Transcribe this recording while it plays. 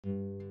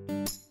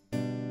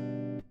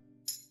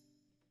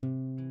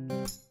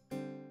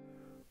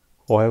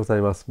おはようござ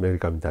います。メル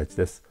カミ太一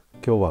です。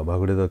今日はマ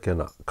グレ・ド・キャ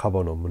ナ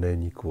鴨の胸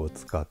肉を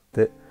使っ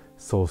て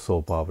ソース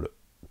をパーブル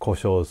胡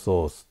椒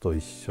ソースと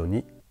一緒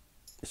に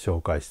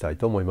紹介したい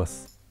と思いま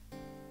す。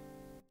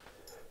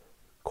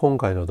今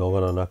回の動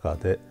画の中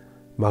で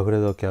マグレ・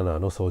ド・キャナ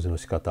の掃除の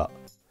仕方、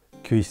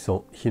キュイッソ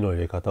ン火の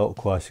入れ方を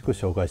詳しく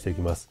紹介してい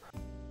きます。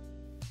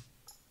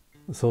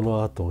そ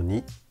の後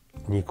に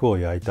肉を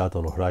焼いた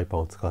後のフライパン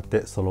を使っ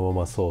てそのま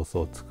まソース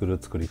を作る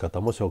作り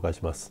方も紹介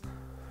します。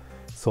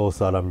ソー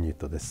スアラミニッ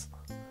トです。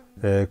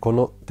こ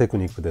のテク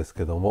ニックです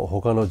けども、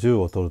他の銃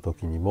を取る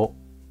時にも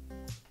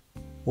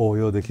応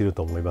用できる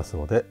と思います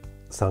ので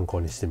参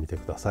考にしてみて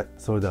ください。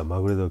それではマ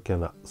グレ・ド・キャ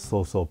ナ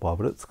ソースオパー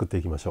ブル作って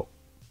いきましょ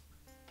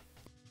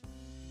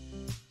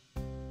う。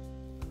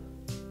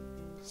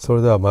そ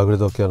れではマグレ・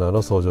ド・キャナ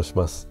の掃除をし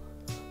ます。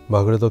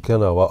マグレ・ド・キャ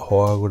ナはフ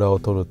ォアグラを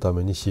取るた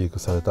めに飼育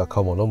された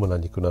鴨の胸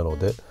肉なの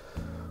で、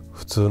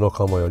普通の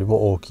鴨より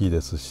も大きい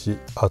ですし、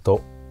あ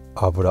と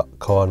脂、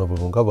皮の部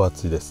分が分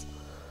厚いです。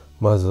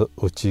まず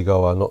内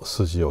側の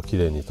筋をき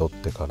れいに取っ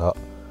てから、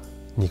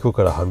肉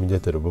からはみ出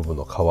ている部分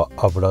の皮、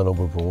脂の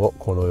部分を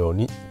このよう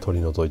に取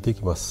り除いてい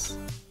きます。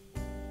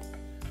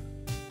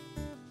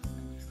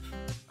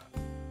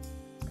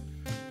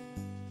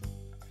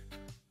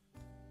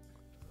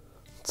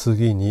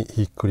次に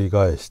ひっくり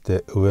返し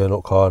て上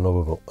の皮の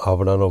部分、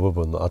脂の部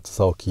分の厚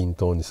さを均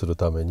等にする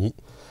ために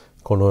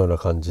このような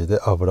感じ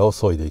で脂を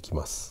削いでいき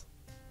ます。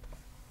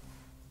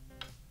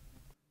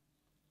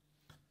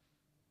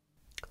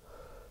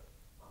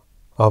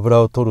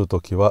油を取ると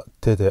きは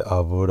手で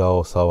油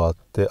を触っ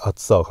て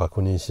厚さを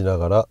確認しな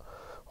がら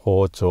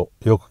よ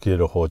く切れ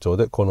る包丁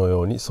でこの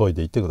ように削い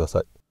でいってくだ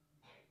さい。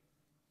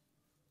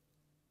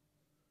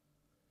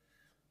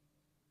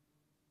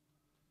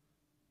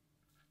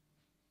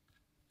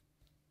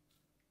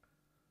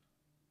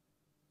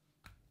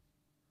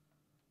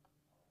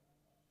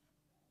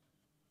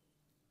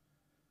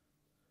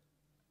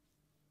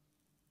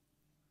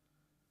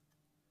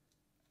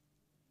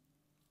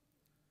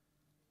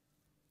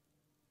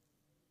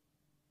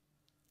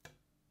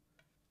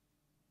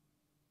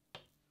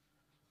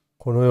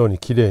このように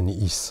きれい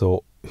に一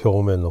層表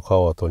面の皮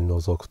を取り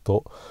除く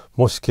と、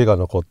もし毛が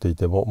残ってい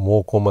て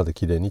も毛根まで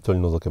きれいに取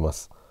り除けま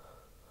す。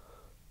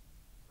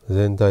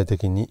全体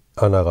的に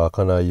穴が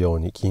開かないよう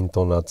に均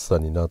等な厚さ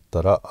になっ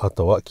たら、あ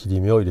とは切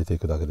り目を入れてい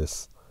くだけで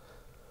す。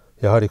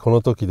やはりこ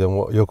の時で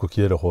もよく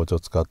切れる包丁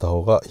を使った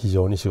方が非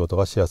常に仕事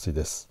がしやすい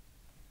です。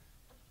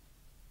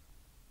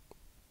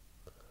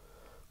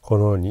こ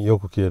のようによ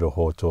く切れる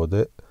包丁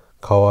で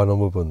皮の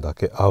部分だ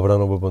け、脂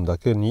の部分だ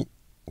けに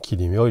切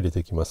り目を入れ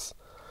ていきます。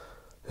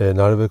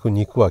なるべく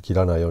肉は切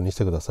らないようにし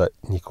てください。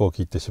肉を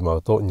切ってしま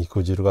うと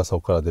肉汁がそ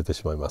こから出て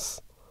しまいま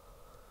す。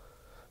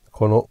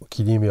この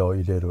切り目を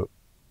入れる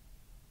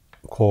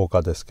効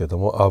果ですけど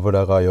も、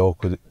油がよ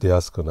く出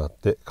やすくなっ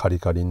てカリ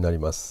カリになり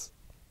ます。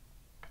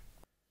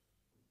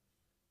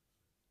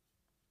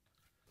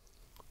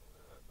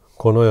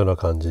このような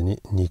感じ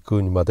に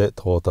肉にまで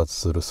到達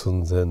する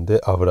寸前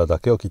で油だ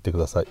けを切ってく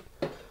ださい。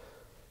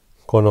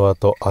この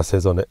後汗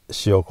染め、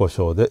塩コシ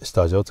ョウで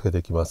下味をつけて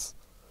いきます。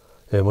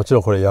もちろ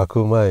んこれ焼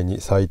く前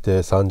に最低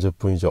30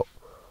分以上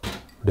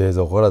冷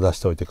蔵庫から出し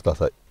ておいてくだ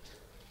さい。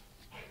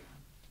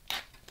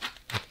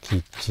き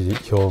っちり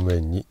表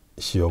面に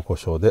塩コ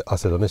ショウで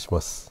汗止めしま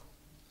す。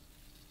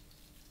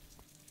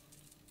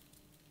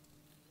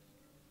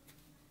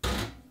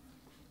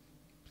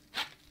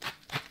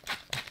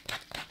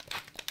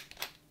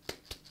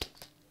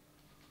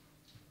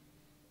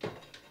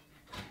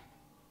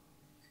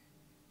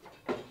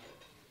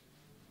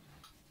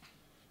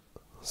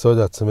それ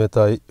では冷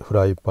たいフ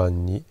ライパ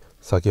ンに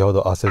先ほ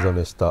ど汗染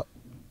めした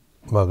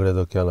マグレ・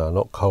ド・キャナ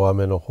の皮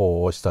目の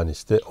方を下に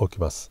しておき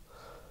ます。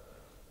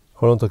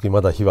この時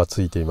まだ火は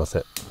ついていませ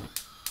ん。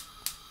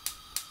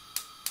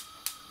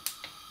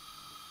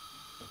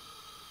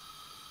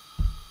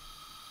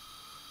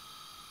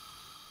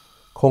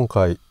今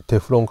回テ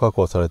フロン加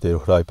工されている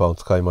フライパンを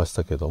使いまし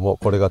たけども、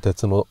これが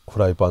鉄のフ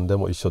ライパンで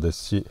も一緒で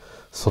すし、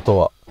外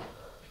は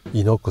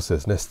イノックス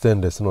ですね、ステ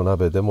ンレスの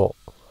鍋でも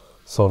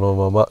その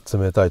まま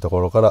冷たいと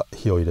ころから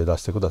火を入れ出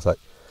してくださ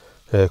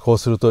い。こう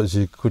すると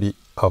じっくり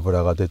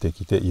油が出て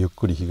きてゆっ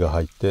くり火が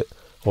入って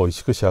美味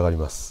しく仕上がり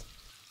ます。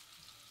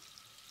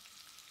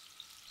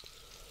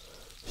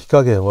火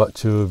加減は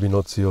中火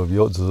の強火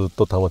をずっ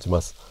と保ち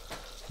ます。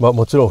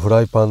もちろんフ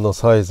ライパンの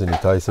サイズに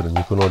対する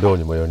肉の量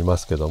にもよりま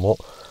すけども、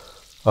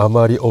あ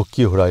まり大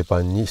きいフライ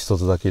パンに一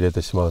つだけ入れ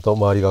てしまうと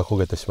周りが焦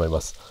げてしまい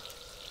ます。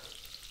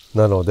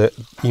なので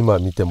今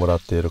見てもら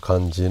っている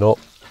感じの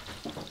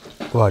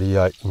割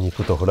合、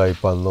肉とフライ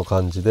パンの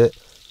感じで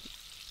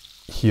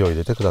火を入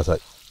れてください。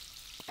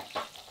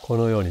こ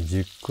のようにじ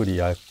っくり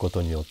焼くこ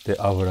とによって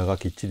油が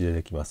きっちり出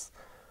てきます。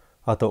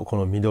あとこ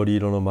の緑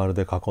色の丸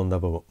で囲んだ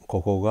部分、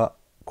ここが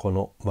こ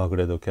のマグ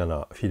レ・ド・キャ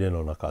ナフィレ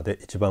の中で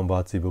一番分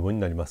厚い部分に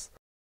なります。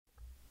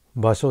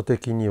場所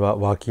的には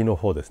脇の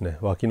方ですね、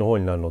脇の方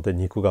になるので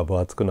肉が分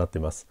厚くなって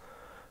います。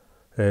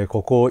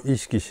ここを意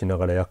識しな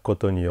がら焼くこ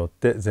とによっ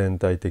て全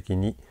体的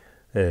に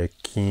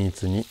均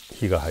一に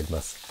火が入り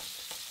ます。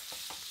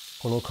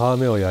この皮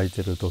目を焼い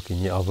てる時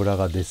に油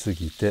が出す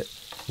ぎて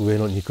上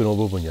の肉の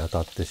部分に当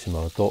たってし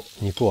まうと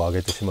肉を揚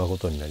げてしまうこ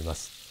とになりま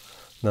す。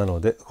なの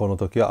でこの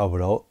時は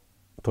油を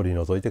取り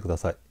除いてくだ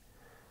さい。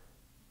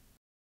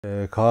皮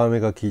目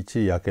がきっち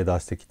り焼け出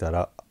してきた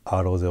ら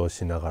アロゼを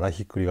しながら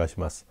ひっくり返し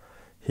ます。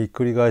ひっ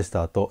くり返し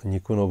た後、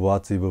肉の分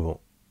厚い部分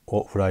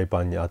をフライ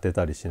パンに当て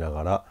たりしな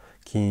がら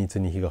均一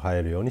に火が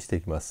入るようにして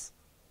いきます。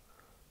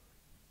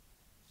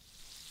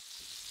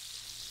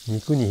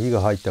肉に火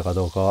が入ったか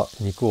どうかは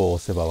肉を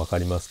押せば分か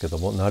りますけど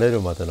も、慣れる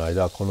までの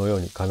間はこのよ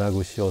うに金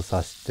串を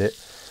刺して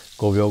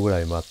5秒ぐ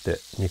らい待って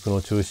肉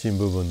の中心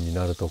部分に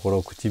なるところ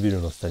を唇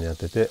の下に当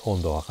てて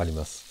温度を測り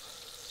ます。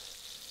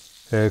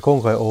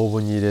今回オー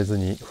ブンに入れず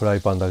にフラ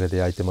イパンだけで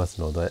焼いてます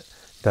ので、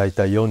だい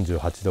たい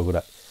48度ぐ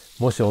らい。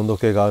もし温度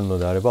計があるの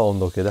であれば温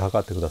度計で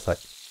測ってください。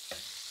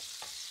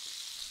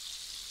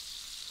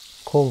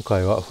今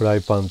回はフラ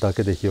イパンだ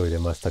けで火を入れ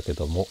ましたけ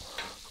ども、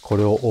こ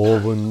れをオ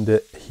ーブン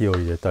で火を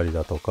入れたり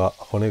だとか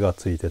骨が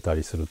ついてた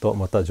りすると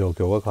また状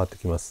況が変わって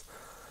きます。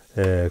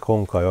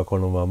今回はこ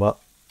のまま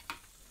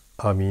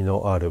網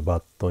のある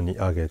バットに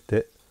上げ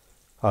て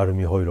アル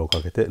ミホイルを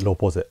かけてロ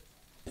ポゼ、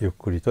ゆっ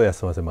くりと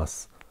休ませま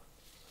す。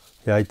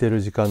焼いてる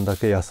時間だ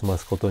け休ま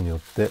すことによっ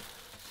て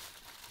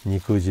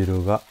肉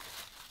汁が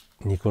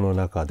肉の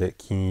中で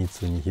均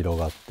一に広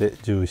がって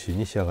ジューシー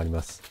に仕上がり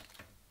ます。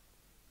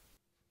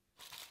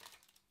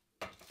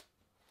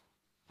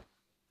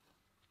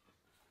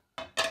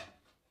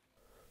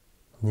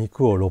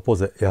肉をロポ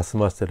ゼ休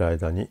ませている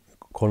間に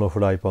このフ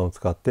ライパンを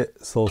使って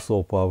ソース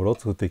オポ油を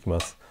作っていき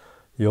ます。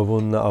余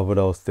分な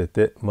油を捨て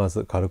てま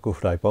ず軽く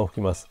フライパンを拭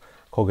きます。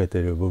焦げて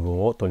いる部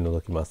分を取り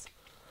除きます。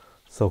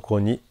そこ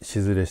にし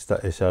ずれした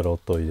エシャロッ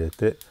トを入れ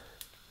て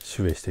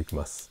シュエしていき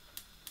ます。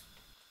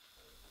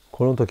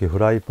この時フ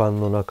ライパン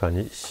の中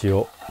に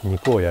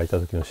肉を焼いた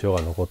時の塩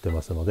が残って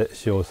ますので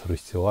塩をする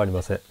必要はあり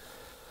ません。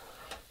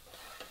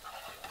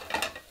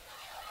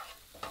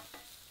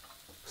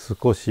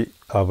少し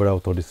油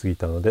を取りすぎ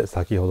たので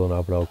先ほどの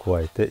油を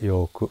加えて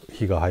よく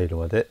火が入る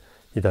まで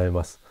炒め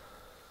ます。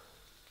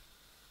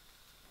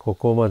こ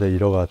こまで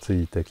色がつ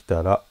いてき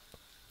たら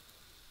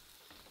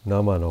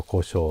生の胡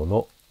椒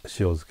の塩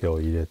漬け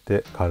を入れ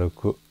て軽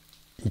く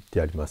いって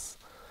やります。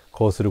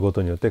こうするこ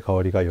とによって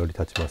香りがより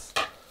立ちます。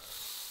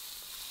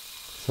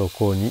そ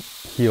こに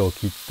火を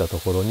切ったと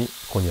ころに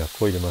こんにゃ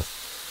くを入れま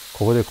す。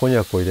ここでこんに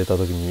ゃくを入れた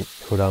時に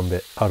フラン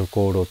ベアル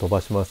コールを飛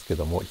ばしますけ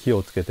ども、火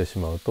をつけてし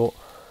まうと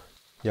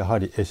やは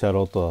りエシャ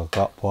ロットと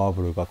かポワ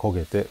ブルが焦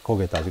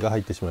げた味が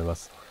入ってしまいま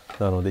す。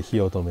なので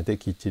火を止めて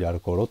きっちりアル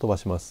コールを飛ば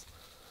します。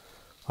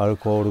アル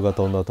コールが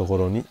飛んだとこ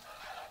ろに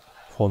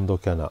フォンド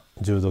キャナ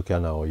10度キャ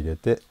ナを入れ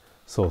て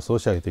ソースを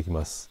仕上げていき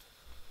ます。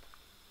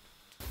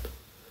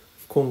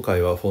今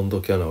回はフォン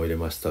ドキャナを入れ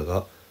ました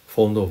が、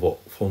フォ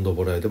ンド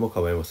ボライでも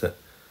構いません。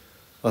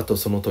あと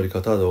その取り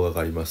方は動画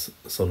があります。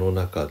その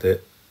中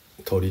で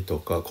鶏と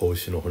か子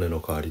牛の骨の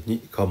代わりに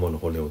鴨の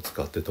骨を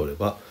使って取れ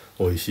ば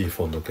美味しい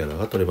フォンドキャナ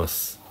が取れま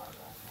す。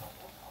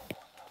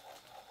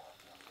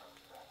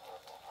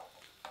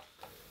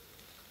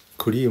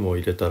クリームを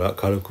入れたら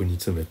軽く煮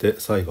詰めて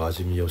最後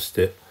味見をし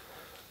て、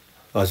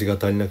味が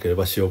足りなけれ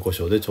ば塩コ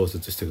ショウで調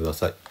節してくだ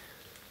さい。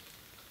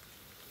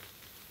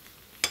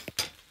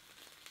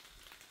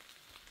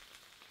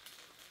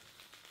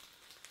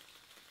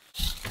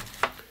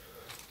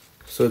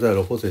それでは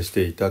ロポゼし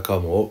ていた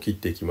鴨を切っ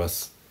ていきま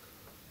す。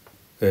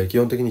基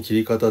本的に切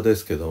り方で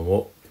すけど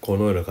も、こ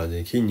のような感じ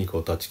に筋肉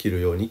を断ち切る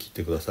ように切っ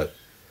てください。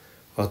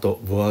あと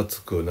分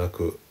厚くな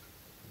く、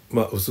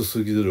薄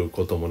すぎる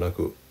こともな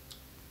く、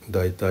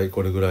だいたい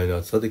これぐらいの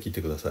厚さで切っ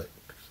てください。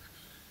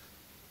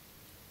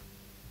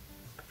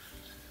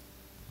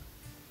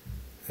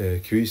キ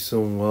ュイッソ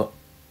ンは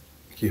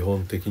基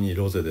本的に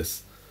ロゼで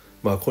す。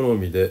好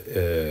み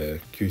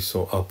で、キュイッ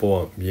ソンアポ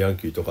ワンビアン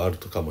キュイとかある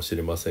かもし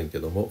れませんけ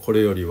ども、こ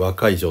れより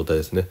若い状態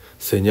ですね。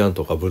セニャン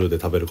とかブルで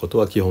食べること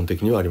は基本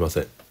的にはありま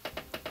せん。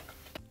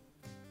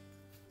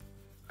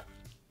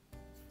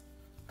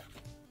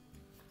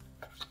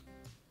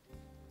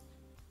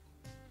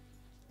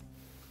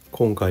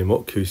今回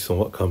もキュイッソン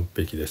は完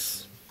璧で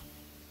す。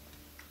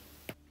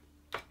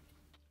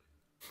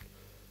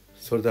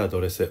それではド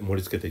レッセ盛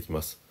り付けていき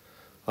ます。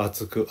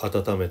熱く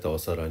温めたお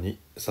皿に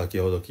先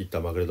ほど切っ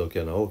たマグレドキ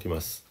ャナを置きま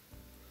す。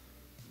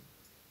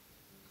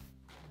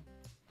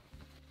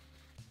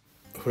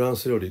フラン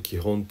ス料理基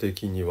本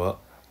的には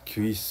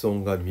キュイッソ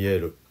ンが見え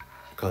る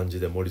感じ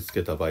で盛り付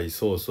けた場合、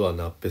ソースは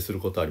ナッペする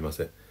ことはありま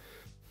せん。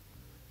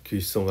キュ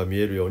イッソンが見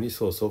えるように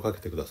ソースをか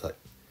けてください。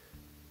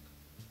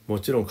も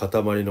ちろん塊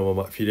のま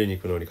ま、フィレ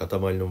肉のように塊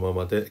のま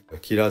まで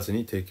切らず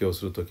に提供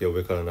するときは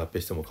上からナッペ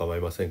しても構い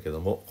ませんけ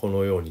ども、こ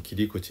のように切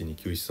り口に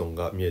キュイッソン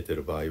が見えてい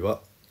る場合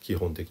は基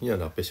本的には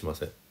ナッペしま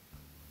せん。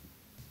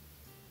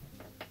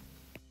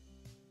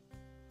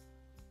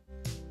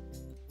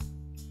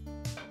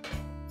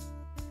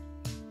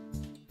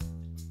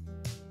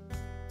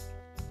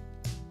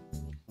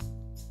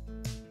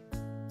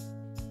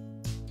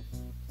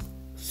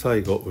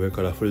最後上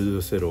からフレド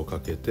ゥセルをか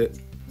けて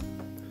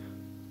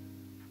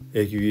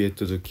エギュイエッ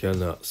ト・ドゥ・キャ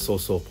ナソー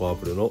ス・オ・ポワ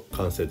ブルの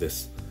完成で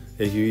す。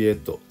エギュイエッ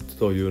ト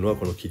というのは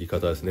この切り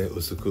方ですね。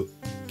薄く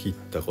切っ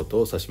たこ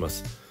とを指しま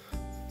す。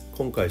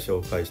今回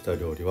紹介した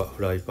料理は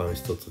フライパン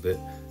一つで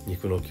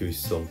肉のキュイッ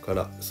ソンか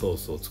らソー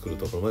スを作る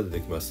ところまで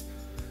できます。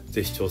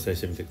ぜひ挑戦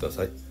してみてくだ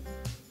さい。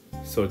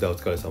それではお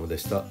疲れ様で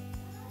した。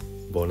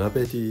ボナ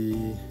ペテ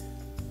ィ。